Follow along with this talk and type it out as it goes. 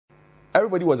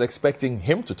everybody was expecting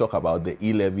him to talk about the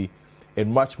E-levy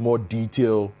in much more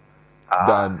detail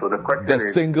than so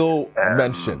the single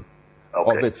mention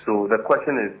of it. So the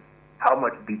question is, how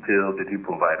much detail did he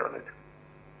provide on it?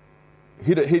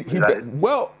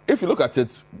 Well, if you look at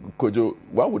it, Kojo,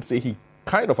 one would say he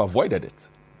kind of avoided it.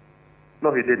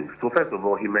 No, he didn't. So first of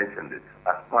all, he mentioned it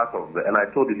as part of and I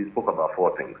told you he spoke about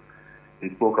four things. He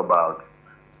spoke about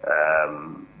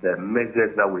the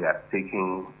measures that we are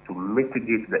taking to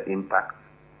mitigate the impact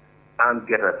and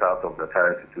get us out of the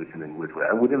current situation in which we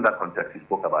are. And within that context, he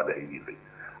spoke about the E-levy.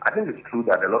 I think it's true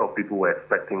that a lot of people were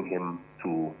expecting him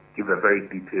to give a very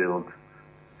detailed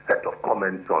set of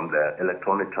comments on the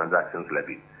electronic transactions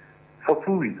levy for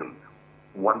two reasons.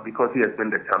 One, because he has been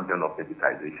the champion of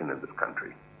digitization in this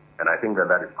country. And I think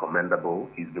that is commendable.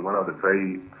 He's been one of the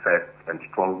very first and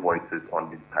strong voices on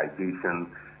digitization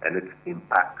and its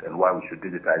impact and why we should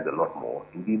digitize a lot more.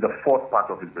 Indeed, the fourth part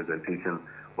of his presentation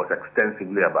was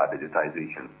extensively about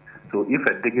digitization. So if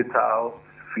a digital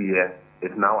sphere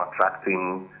is now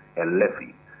attracting a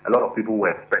levy, a lot of people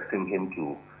were expecting him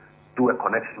to do a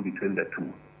connection between the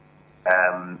two.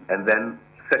 And then,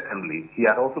 secondly, he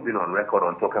had also been on record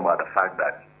on talking about the fact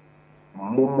that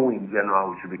Momo in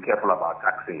general, we should be careful about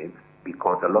taxing it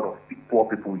because a lot of poor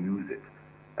people use it.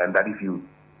 And that if you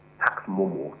tax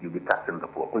Momo, you'll be taxing the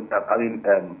poor. I mean,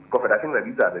 Prophet, I think that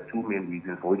these are the two main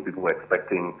reasons for which people were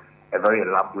expecting a very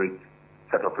elaborate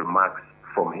set of remarks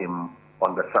from him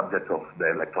on the subject of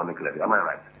the electronic levy. Am I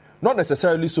right? Not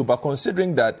necessarily so, but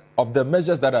considering that of the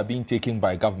measures that are being taken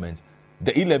by government,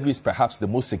 the E-levy is perhaps the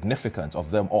most significant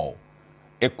of them all.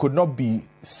 It could not be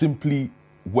simply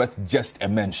worth just a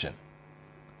mention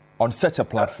on such a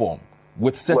platform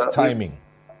with such timing.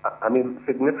 I mean,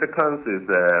 significance is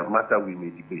a matter we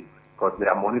may debate because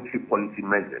there are monetary policy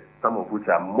measures, some of which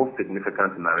are most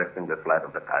significant in arresting the flight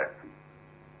of the currency.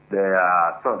 There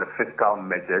are some of the fiscal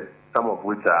measures, some of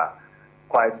which are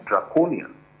quite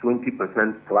draconian.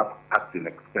 20% plus tax in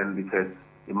expenditures,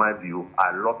 in my view,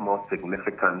 are a lot more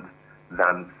significant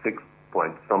than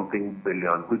 6-point-something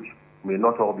billion, which may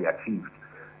not all be achieved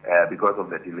because of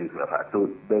the delays we have had. So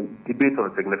the debate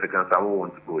on significance, I won't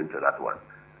want to go into that one.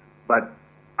 But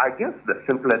I guess the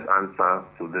simplest answer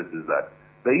to this is that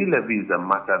the E-levy is a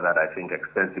matter that I think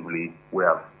extensively we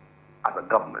have, as a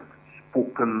government,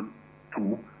 spoken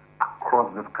to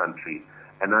across this country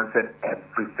and answered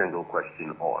every single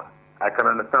question on. I can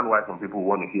understand why some people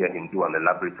want to hear him do an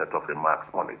elaborate set of remarks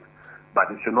on it. But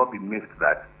it should not be missed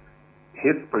that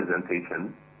his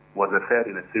presentation was a third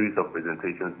in a series of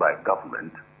presentations by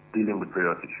government dealing with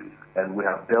various issues. And we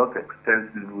have dealt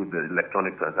extensively with the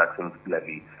electronic transactions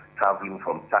levy, traveling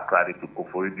from Takrady to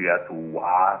Koforidua to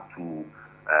Wa to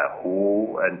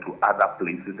Ho and to other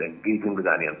places, engaging with the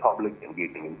Ghanaian public,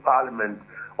 engaging in parliament,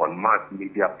 on mass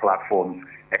media platforms,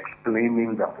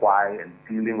 explaining the why and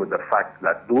dealing with the fact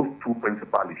that those two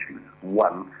principal issues,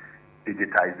 one,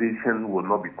 digitization will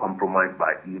not be compromised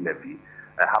by E-levy,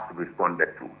 have to be responded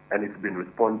to. And it's been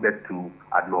responded to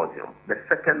ad nauseum. The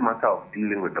second matter of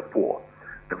dealing with the poor,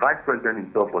 the Vice President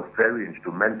himself was very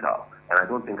instrumental, and I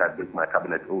don't think I break my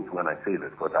cabinet oath when I say this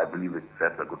because I believe it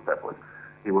serves a good purpose.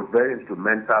 He was very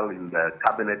instrumental in the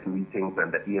cabinet meetings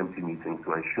and the EMC meetings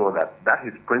to ensure that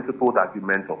his principled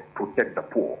argument of protect the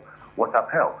poor was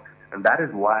upheld. And that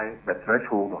is why the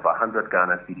threshold of 100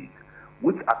 Ghana cedis,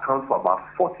 which accounts for about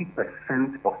 40%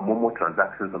 of Momo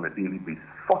transactions on a daily basis,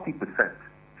 40%,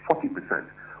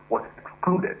 was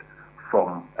excluded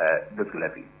from this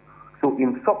levy. So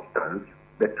in substance,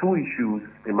 the two issues,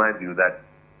 in my view, that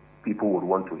people would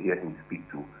want to hear him speak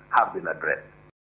to have been addressed.